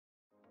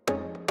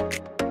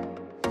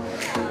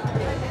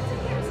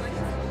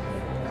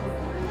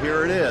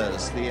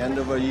It's the end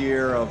of a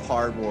year of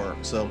hard work,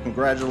 so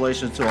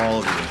congratulations to all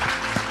of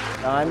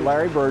you. I'm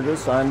Larry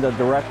Burgess. I'm the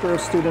Director of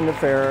Student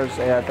Affairs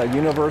at the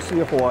University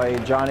of Hawaii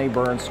John A.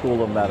 Burns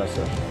School of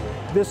Medicine.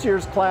 This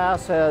year's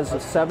class has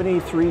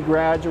 73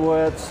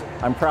 graduates.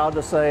 I'm proud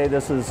to say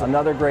this is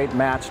another great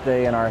match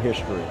day in our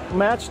history.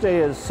 Match day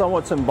is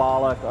somewhat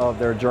symbolic of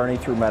their journey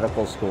through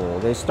medical school.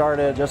 They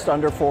started just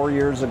under 4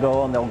 years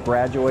ago and they'll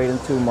graduate in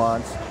 2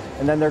 months,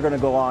 and then they're going to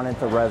go on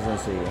into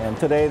residency. And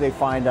today they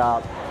find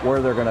out where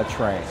they're going to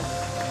train.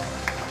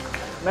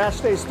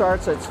 Match day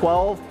starts at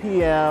 12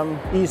 p.m.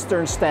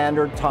 Eastern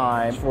Standard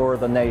Time for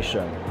the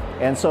nation.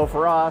 And so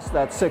for us,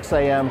 that's 6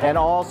 a.m. and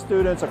all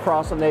students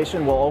across the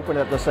nation will open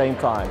at the same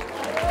time.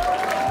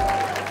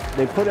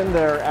 They put in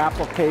their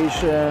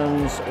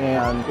applications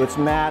and it's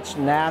matched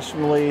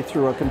nationally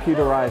through a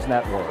computerized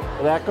network.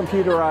 That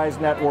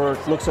computerized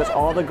network looks at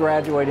all the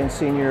graduating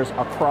seniors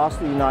across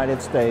the United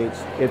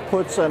States. It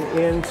puts them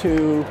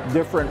into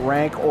different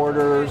rank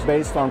orders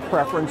based on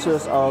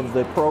preferences of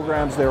the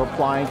programs they're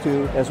applying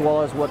to, as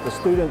well as what the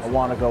students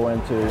want to go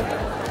into.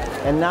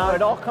 And now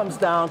it all comes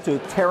down to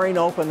tearing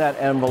open that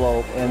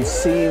envelope and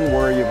seeing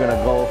where you're going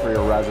to go for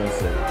your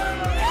residency.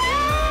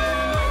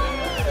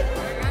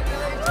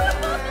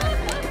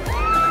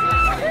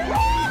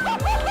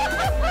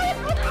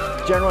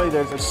 Generally,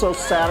 they're so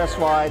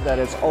satisfied that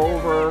it's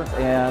over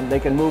and they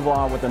can move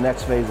on with the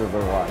next phase of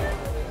their life.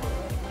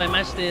 I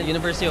matched at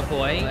University of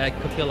Hawaii at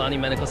Keolamau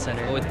Medical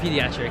Center with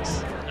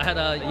pediatrics. I had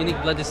a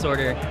unique blood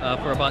disorder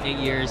for about 8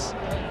 years,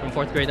 from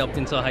 4th grade up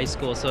until high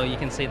school, so you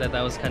can say that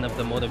that was kind of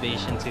the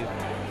motivation to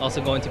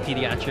also go into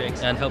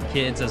pediatrics and help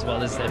kids as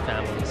well as their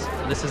families.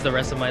 This is the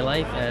rest of my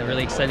life, and I'm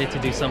really excited to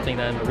do something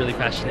that I'm really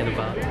passionate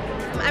about.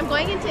 I'm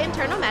going into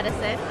internal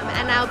medicine,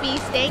 and I'll be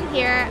staying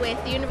here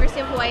with the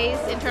University of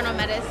Hawaii's internal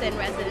medicine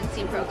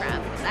residency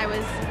program. I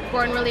was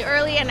born really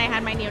early, and I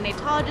had my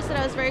neonatologist that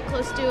I was very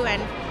close to,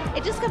 and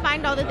it just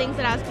combined all the things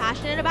that I was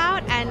passionate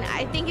about, and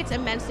I think it's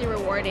immensely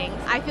rewarding.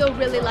 I feel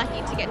really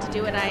lucky to get to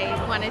do what I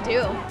want to do.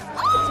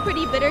 It's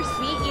pretty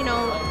bittersweet, you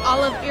know,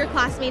 all of your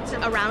classmates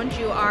around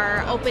you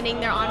are opening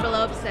their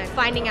envelopes and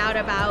finding out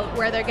about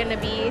where they're going to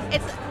be.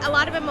 It's a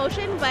lot of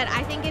emotion, but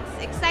I think it's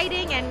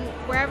exciting, and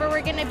wherever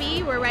we're going to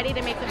be, we're ready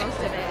to make the most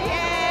of it.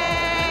 Yay!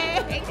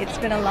 It's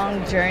been a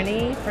long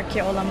journey for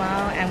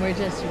Keolamau, and we're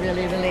just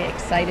really, really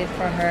excited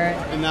for her.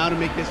 And now to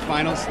make this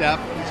final step,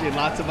 she had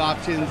lots of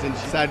options and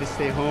she decided to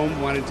stay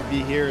home, wanted to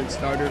be here and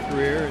start her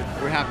career,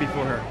 and we're happy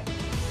for her.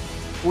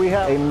 We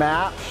have a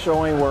map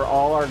showing where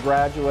all our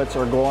graduates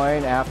are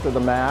going after the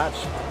match,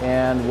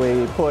 and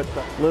we put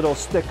little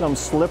stick-em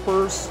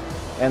slippers,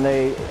 and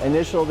they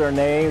initial their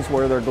names,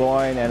 where they're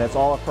going, and it's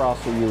all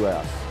across the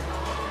U.S.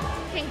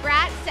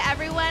 Congrats to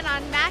everyone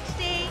on match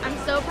day. I'm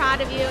so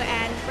proud of you,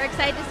 and we're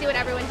excited to see what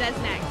everyone does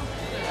next.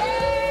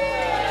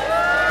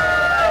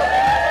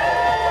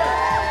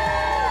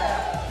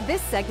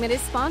 This segment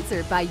is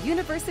sponsored by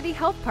University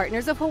Health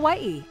Partners of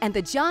Hawaii and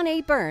the John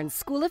A. Burns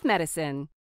School of Medicine.